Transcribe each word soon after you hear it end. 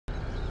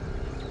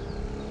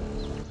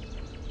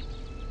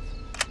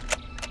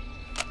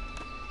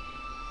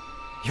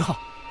哟，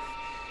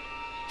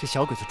这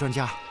小鬼子专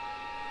家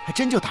还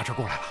真就打这儿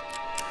过来了。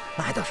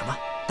那还等什么？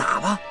打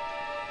吧！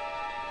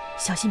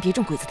小心别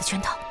中鬼子的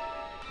圈套。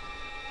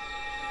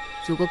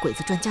如果鬼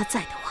子专家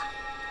在的话，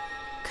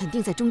肯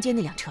定在中间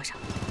那辆车上。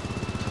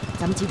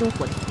咱们集中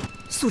火力，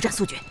速战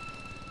速决。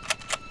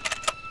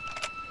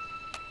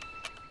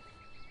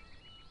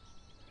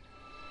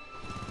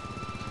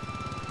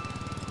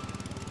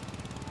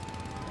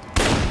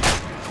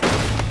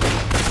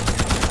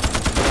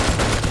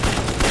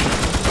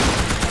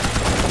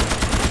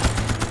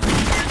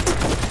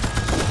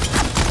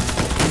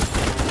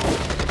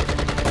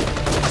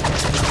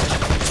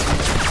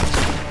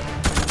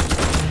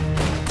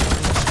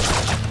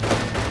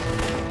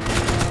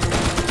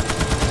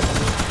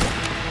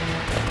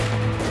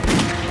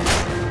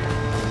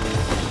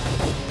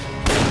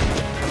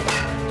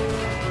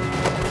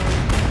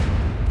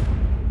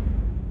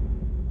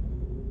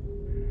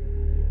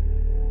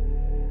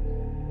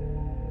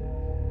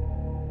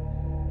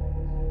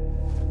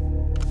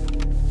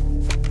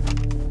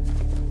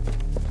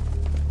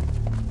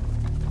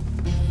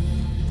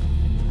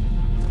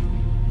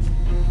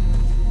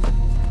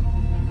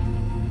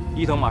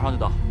 伊藤马上就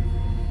到。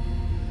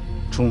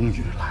终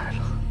于来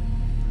了！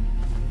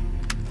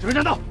这边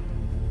站到！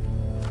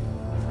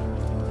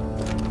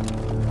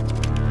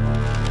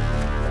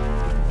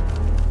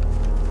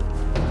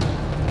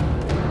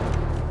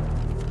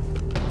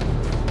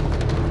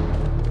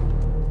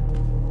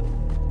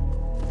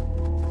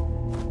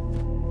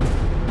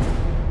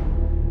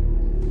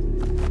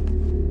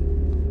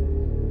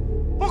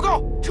报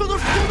告，车都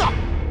是空的。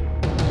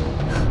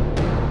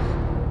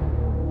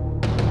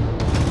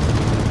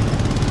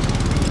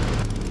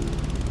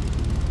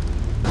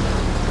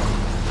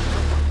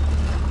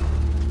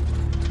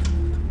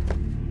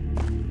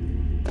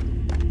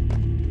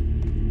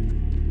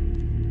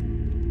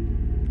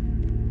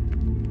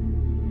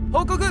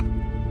 報告。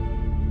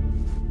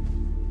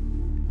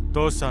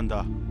どうしたん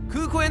だ？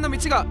空港への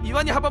道が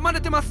岩に阻ま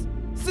れてます。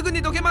すぐ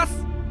にどけま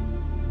す。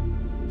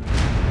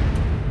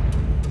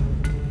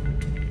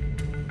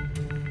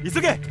急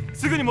げ！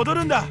すぐに戻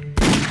るんだ。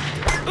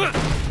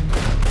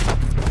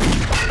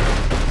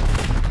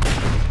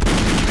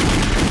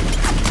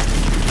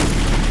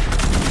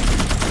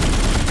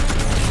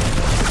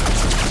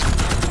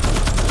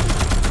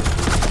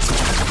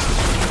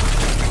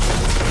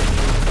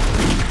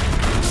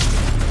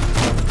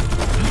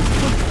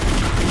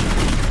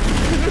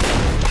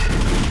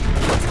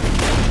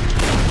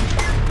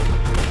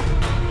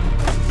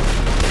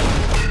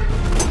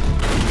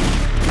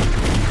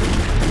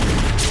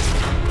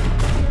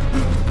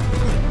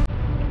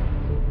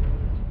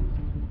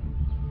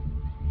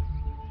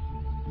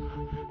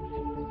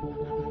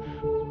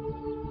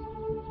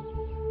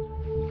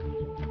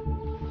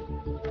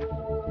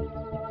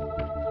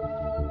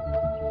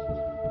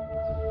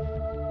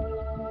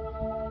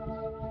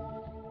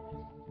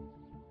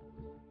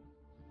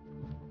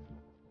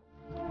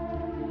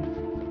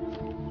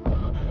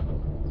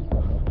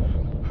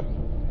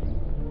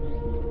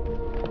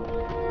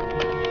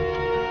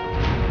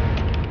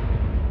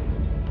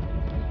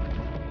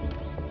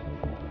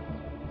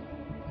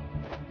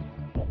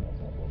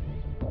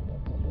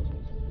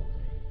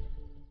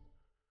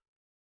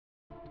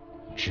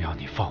只要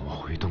你放我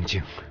回东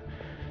京，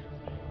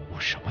我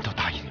什么都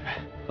答应你们。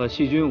把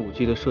细菌武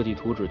器的设计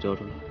图纸交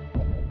出来。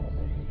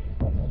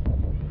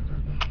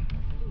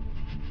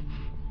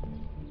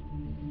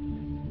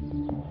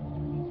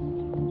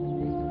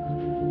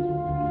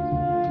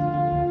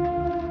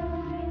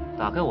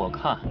打开我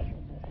看。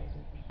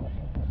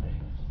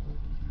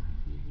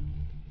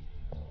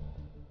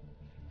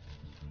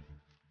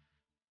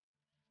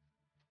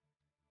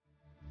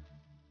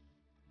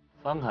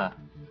翻开。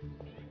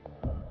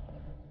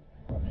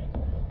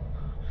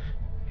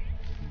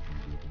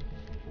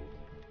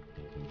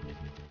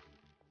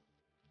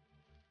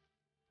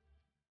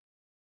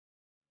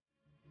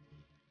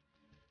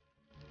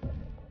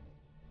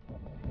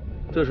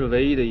 这是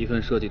唯一的一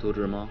份设计图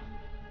纸吗？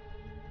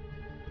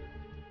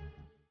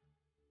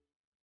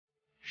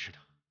是的。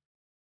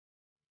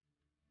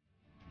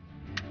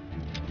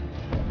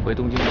回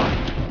东京吧。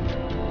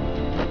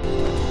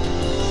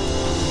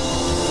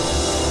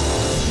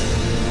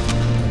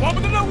我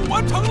们的任务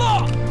完成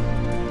了。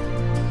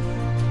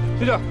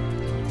学弟，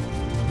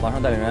马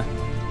上带领人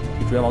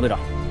去支援王队长。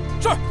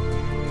是。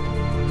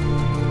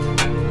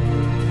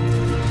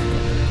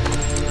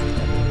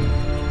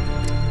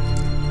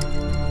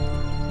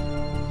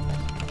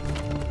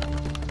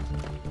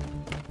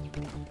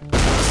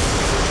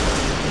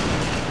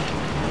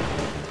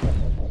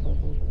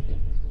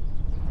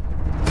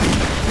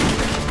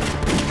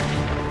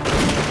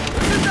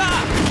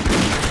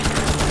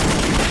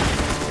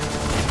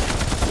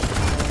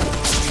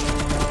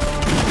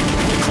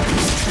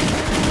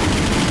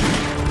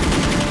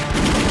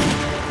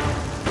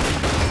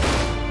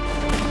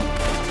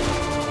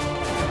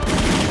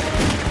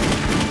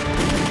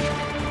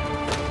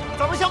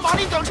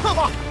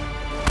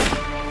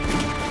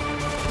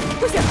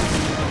 不行，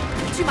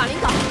去马林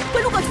港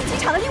会路过去机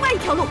场的另外一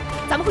条路，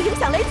咱们会影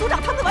响雷组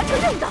长他们完成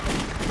任务的。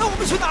那我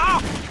们去哪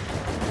儿？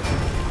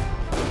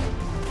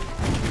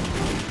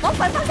往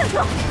反方向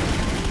撤，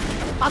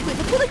把鬼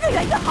子拖得越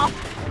远越好。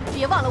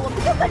别忘了我们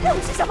的根本任务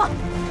是什么。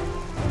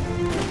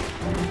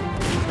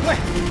对，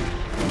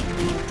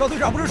赵队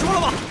长不是说了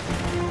吗？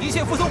一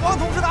切服从王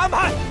同志的安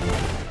排。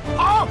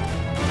好，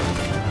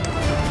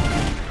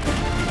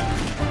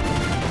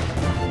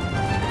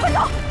快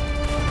走！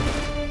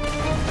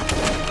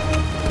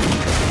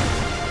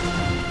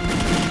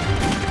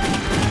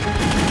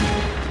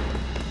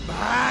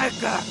バ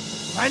カ！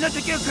前の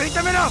敵を食い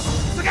止めろ！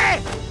すげ！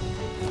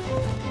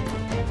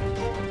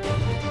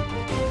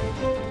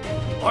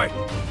おい、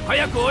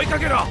早く追いか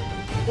けろ！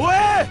追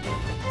え！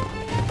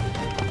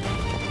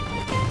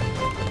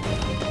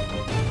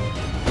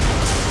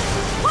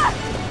快，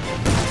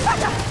快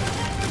点！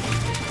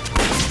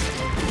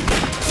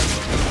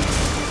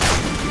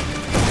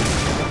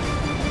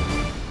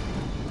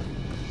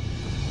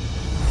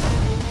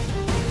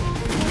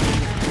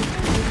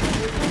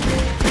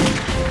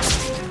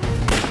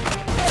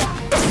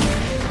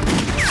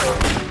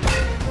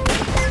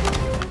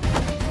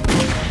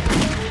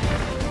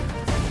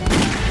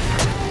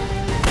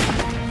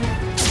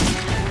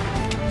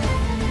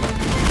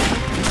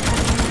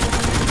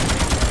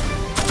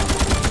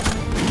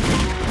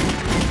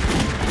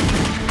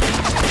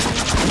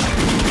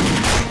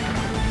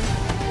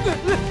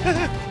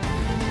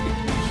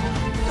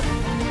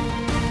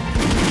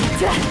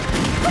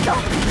快走！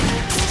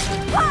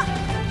啊！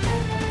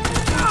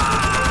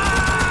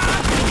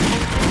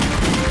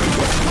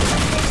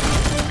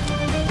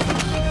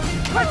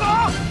快走！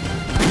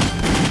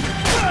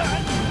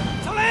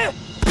小雷！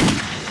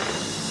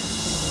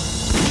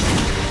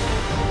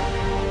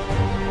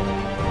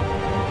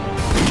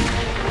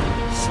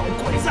小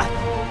鬼子，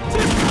去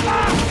死吧！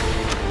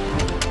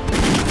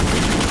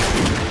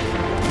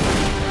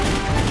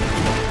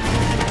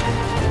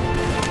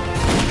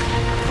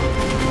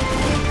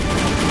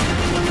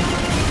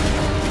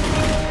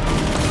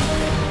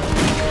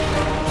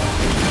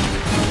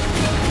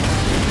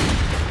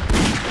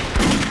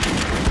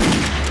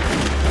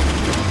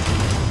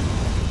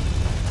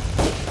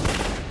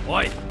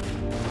おい、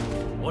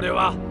俺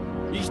は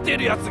生きて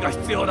るやつが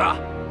必要だ。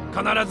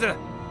必ず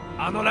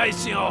あの雷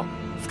神を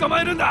捕ま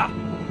えるんだ。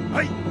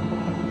はい、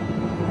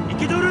生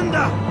きとるん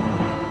だ。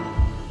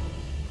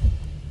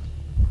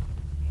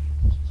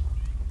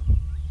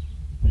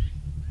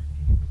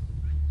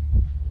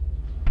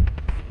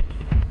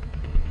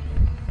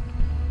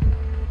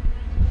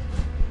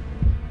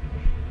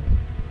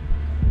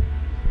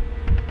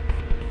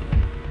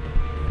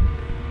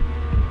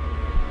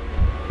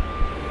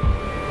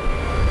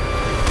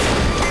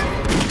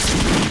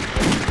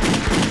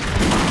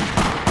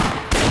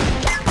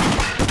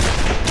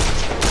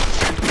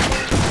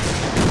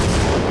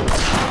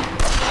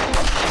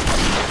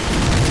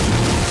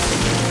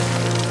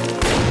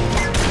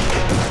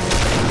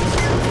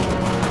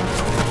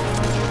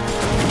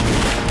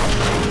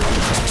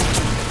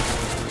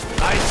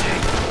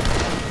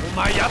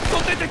やっと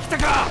出てきた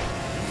か！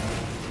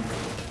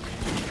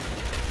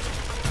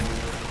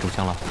中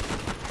枪了，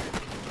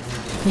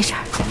没事儿。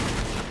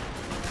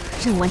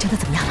任务完成的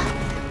怎么样了？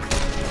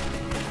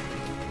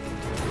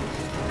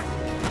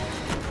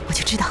我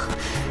就知道，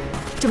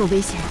这么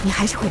危险你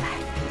还是会来。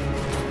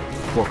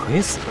我可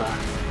以死，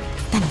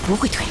但你不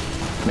会退。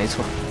没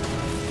错。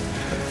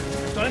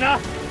赵连长，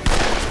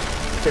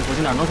这附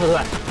近哪儿能撤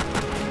退？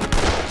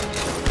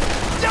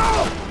有，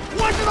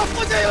我知道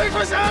附近有一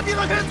处想要地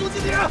方可以阻击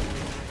敌人。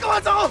跟我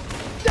走，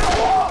加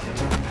我！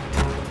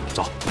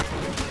走。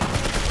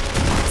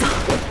走。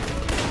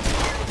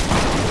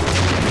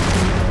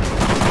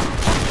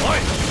おい、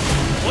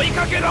追い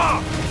かけろ！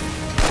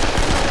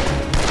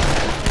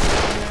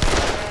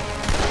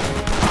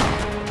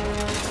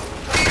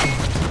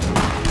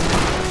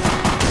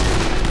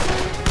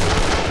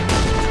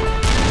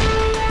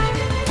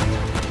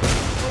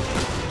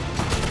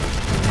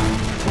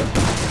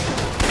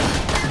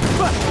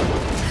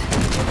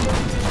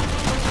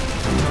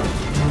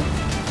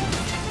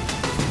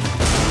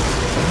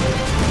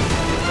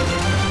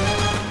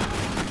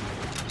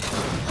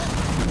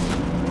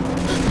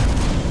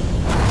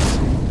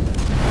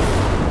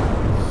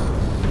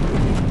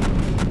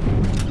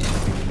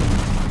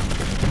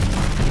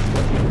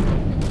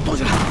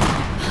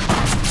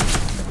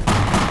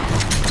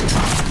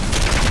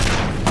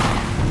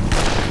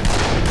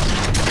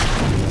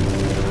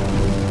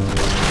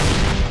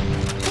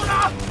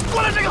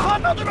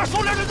对面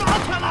收连人就安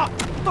全了，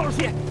到了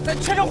西，咱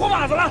全成活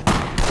靶子了。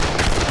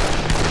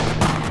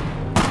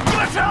你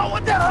们撤，我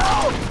掉！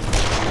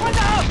快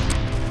点！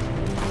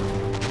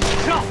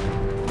撤！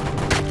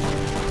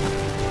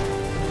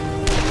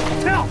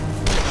撤！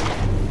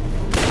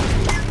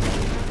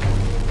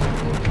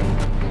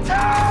撤！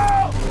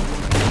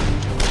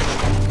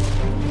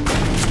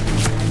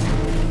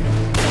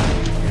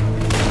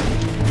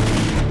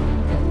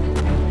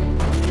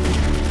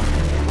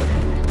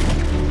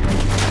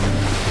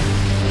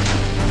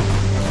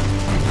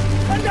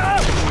班长，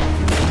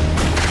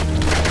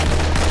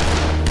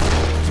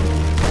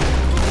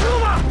知道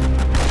吗？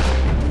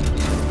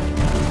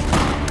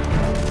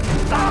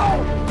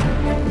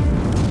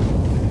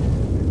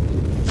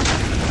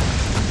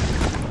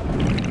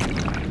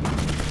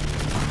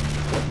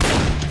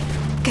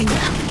该你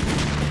了。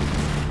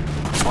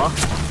我，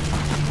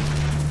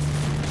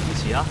一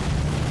起啊！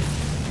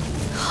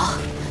好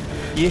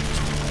，1、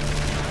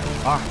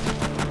2、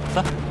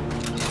3。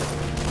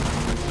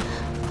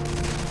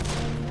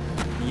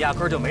你压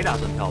根儿就没打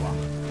算跳吧？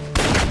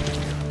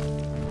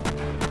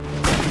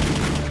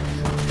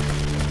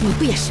你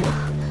不也是吗？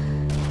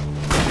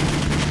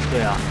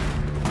对啊，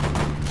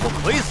我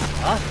可以死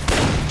啊！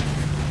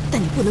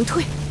但你不能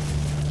退。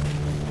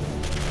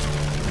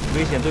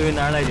危险对于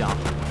男人来讲，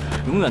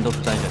永远都是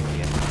单选题。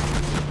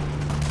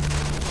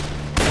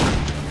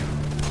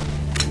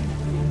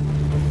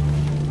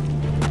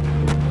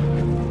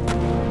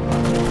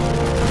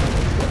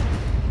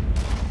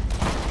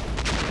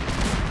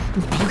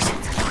你没有选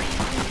择退，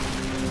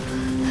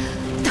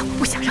但我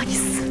不想让你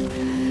死。